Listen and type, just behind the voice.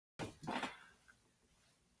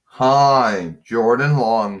Hi, Jordan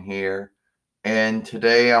Long here, and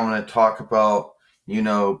today I'm going to talk about,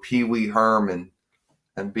 Pee Wee Herman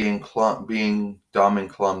and being dumb and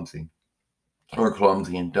clumsy, or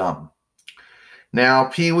clumsy and dumb. Now,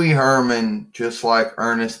 Pee Wee Herman, just like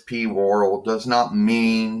Ernest P. Worrell, does not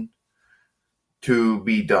mean to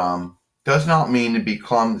be dumb, does not mean to be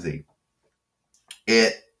clumsy.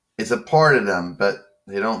 It is a part of them, but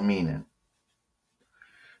they don't mean it.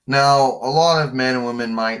 Now, a lot of men and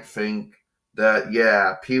women might think that,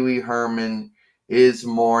 yeah, Pee Wee Herman is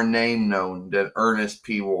more name known than Ernest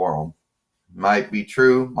P. Worrell. Might be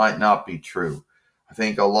true, might not be true. I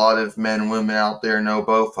think a lot of men and women out there know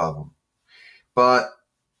both of them. But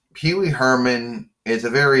Pee Wee Herman is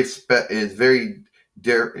is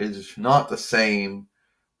not the same,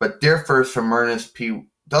 but differs from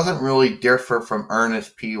doesn't really differ from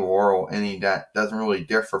Ernest P. Worrell doesn't really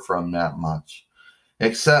differ from that much,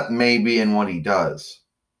 except maybe in what he does.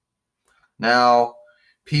 Now,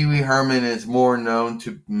 Pee Wee Herman is more known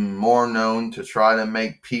to try to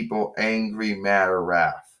make people angry, mad, or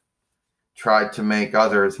wrath. Try to make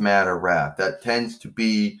others mad or wrath. That tends to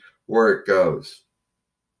be where it goes.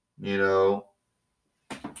 It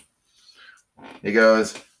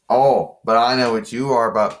goes, oh, but I know what you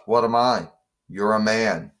are, but what am I? You're a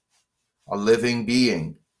man, a living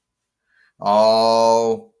being.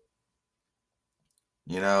 Oh,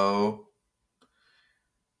 you know.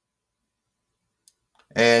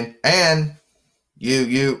 And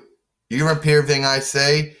you repeat everything I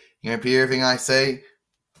say. You repeat everything I say.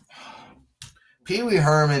 Pee Wee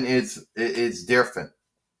Herman is different.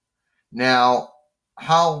 Now,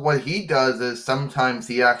 what he does is sometimes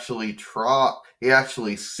he actually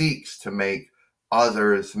seeks to make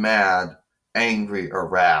others mad, angry, or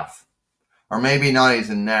wrath. Or maybe not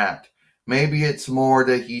even that. Maybe it's more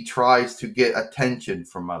that he tries to get attention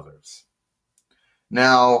from others.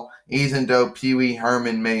 Now, even though Pee Wee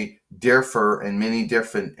Herman may differ in many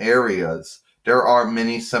different areas, there are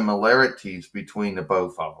many similarities between the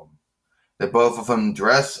both of them. The both of them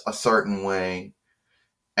dress a certain way,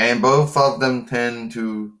 and both of them tend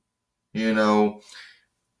to,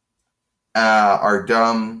 are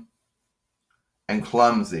dumb and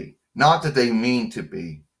clumsy. Not that they mean to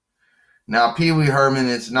be. Now, Pee Wee Herman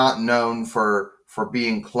is not known for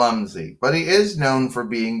being clumsy, but he is known for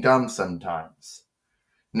being dumb sometimes.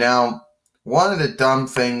 Now, one of the dumb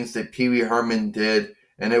things that Pee Wee Herman did,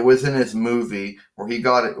 and it was in his movie where he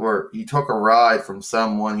took a ride from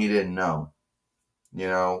someone he didn't know,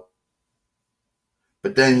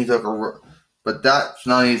 But then but that's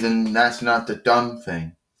not the dumb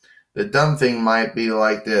thing. The dumb thing might be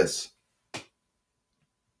like this.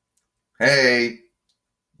 Hey,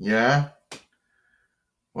 yeah?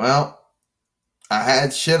 Well, I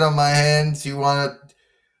had shit on my hands. You want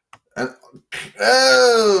to...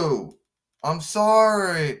 Oh! I'm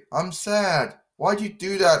sorry. I'm sad. Why'd you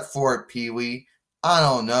do that for, Pee Wee? I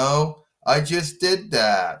don't know. I just did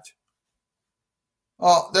that.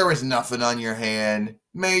 Oh, there was nothing on your hand.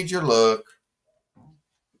 Made you look.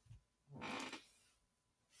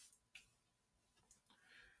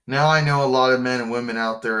 Now I know a lot of men and women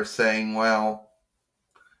out there are saying, well,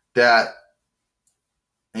 that,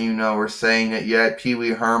 are saying that, yeah, Pee Wee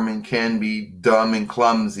Herman can be dumb and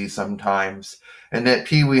clumsy sometimes. And that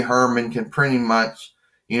Pee Wee Herman can pretty much,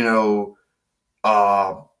 what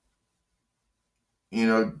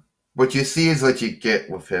you see is what you get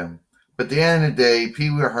with him. But at the end of the day, Pee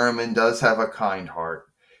Wee Herman does have a kind heart.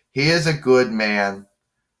 He is a good man,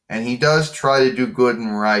 and he does try to do good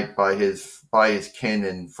and right by his kin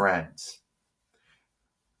and friends.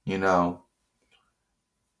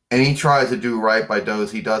 And he tries to do right by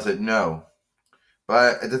those he doesn't know.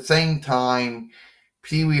 But at the same time,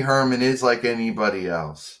 Pee Wee Herman is like anybody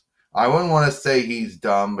else. I wouldn't want to say he's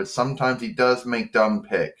dumb, but sometimes he does make dumb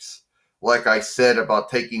picks. Like I said about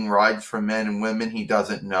taking rides from men and women he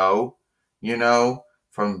doesn't know,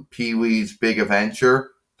 from Pee Wee's Big Adventure,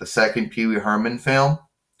 the second Pee Wee Herman film.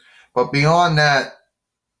 But beyond that,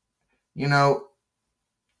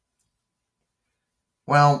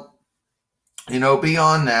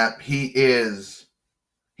 beyond that,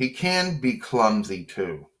 he can be clumsy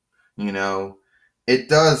too, It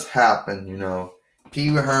does happen,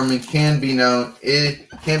 Pee Wee Herman it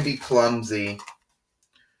can be clumsy,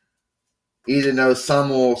 even though some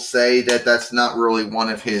will say that that's not really one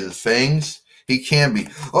of his things. He can be.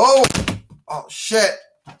 Oh shit!